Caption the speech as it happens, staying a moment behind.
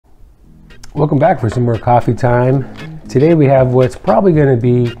Welcome back for some more coffee time. Today we have what's probably going to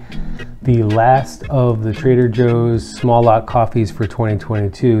be the last of the Trader Joe's small lot coffees for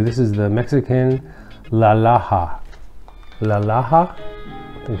 2022. This is the Mexican Laja. Laja?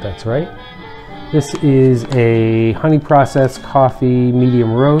 I think that's right. This is a honey processed coffee,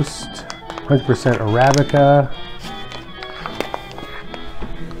 medium roast, 100% Arabica.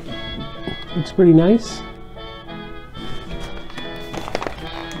 Looks pretty nice.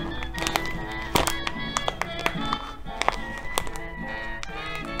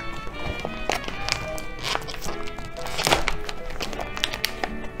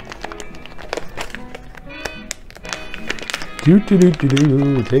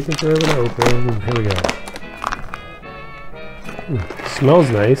 Taking forever to open. Here we go. Smells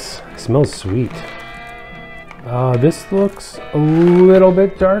nice. Smells sweet. This looks a little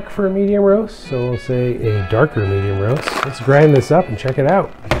bit dark for a medium roast, so we'll say a darker medium roast. Let's grind this up and check it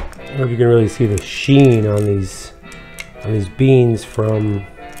out. I don't know if you can really see the sheen on these beans from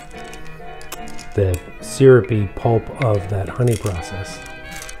the syrupy pulp of that honey process.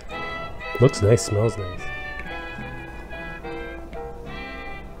 Looks nice, smells nice.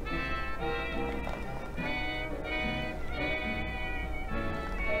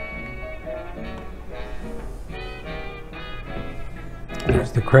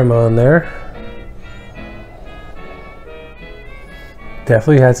 There's the crema on there.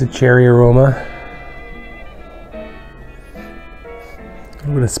 Definitely has a cherry aroma. A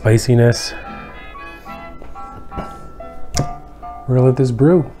little bit of spiciness. We're gonna let this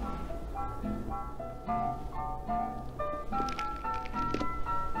brew.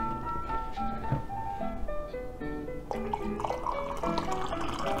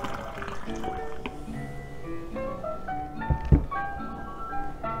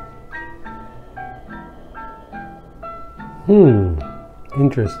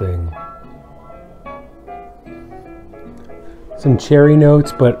 Interesting. Some cherry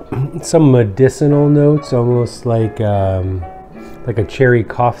notes, but some medicinal notes, almost like a cherry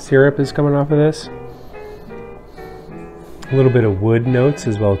cough syrup is coming off of this. A little bit of wood notes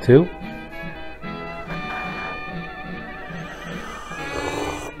as well too.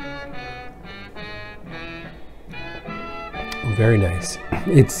 Very nice.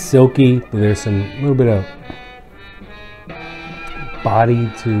 It's silky, but there's a little bit of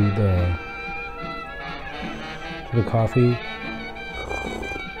body to the coffee.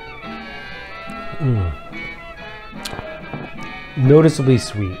 Noticeably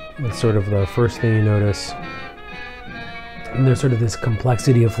sweet. That's sort of the first thing you notice. And there's sort of this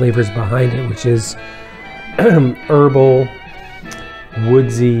complexity of flavors behind it, which is herbal,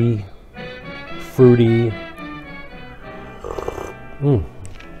 woodsy, fruity.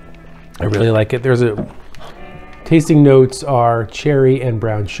 I really like it. There's a tasting notes are cherry and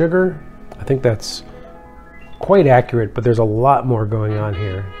brown sugar. I think that's quite accurate, but there's a lot more going on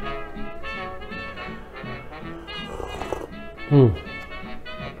here.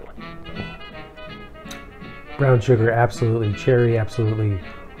 Brown sugar, absolutely. Cherry, absolutely.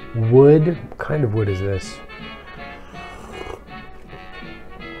 Wood. What kind of wood is this?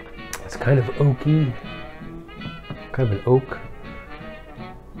 It's kind of oaky. Kind of an oak.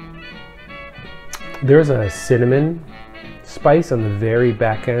 There's a cinnamon spice on the very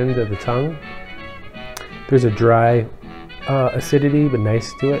back end of the tongue. There's a dry acidity, but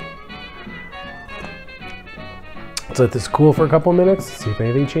nice to it. Let's let this cool for a couple minutes, see if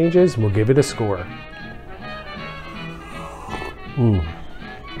anything changes. We'll give it a score.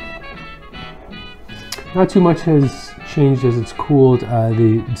 Not too much has changed as it's cooled.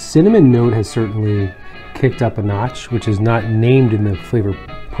 The cinnamon note has certainly kicked up a notch, which is not named in the flavor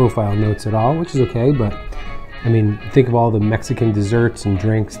profile notes at all, which is okay, but I mean, think of all the Mexican desserts and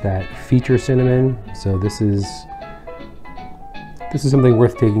drinks that feature cinnamon, so this is something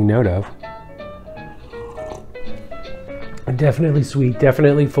worth taking note of. Definitely sweet,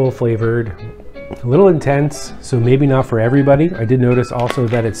 definitely full flavored, a little intense, so maybe not for everybody. I did notice also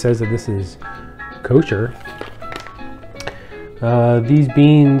that it says that this is kosher. These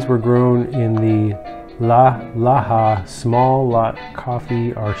beans were grown in the Laja small lot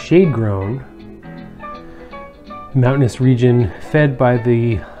coffee, are shade grown mountainous region fed by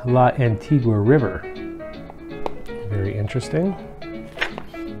the La Antigua River. Very interesting.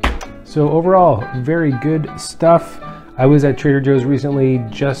 So overall, very good stuff. I was at Trader Joe's recently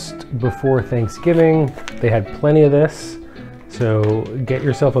just before Thanksgiving. They had plenty of this, so get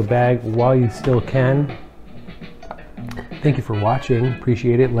yourself a bag while you still can. Thank you for watching.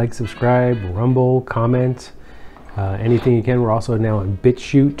 Appreciate it. Like, subscribe, rumble, comment, anything you can. We're also now on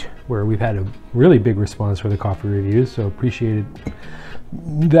BitChute, where we've had a really big response for the coffee reviews, so appreciate it.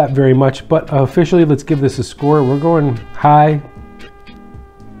 that very much, but officially let's give this a score. We're going high,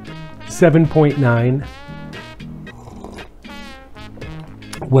 7.9.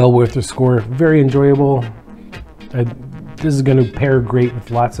 Well worth the score, very enjoyable. This is going to pair great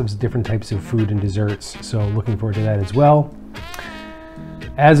with lots of different types of food and desserts, so looking forward to that as well.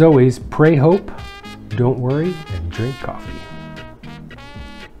 As always, pray hope, don't worry, and drink coffee.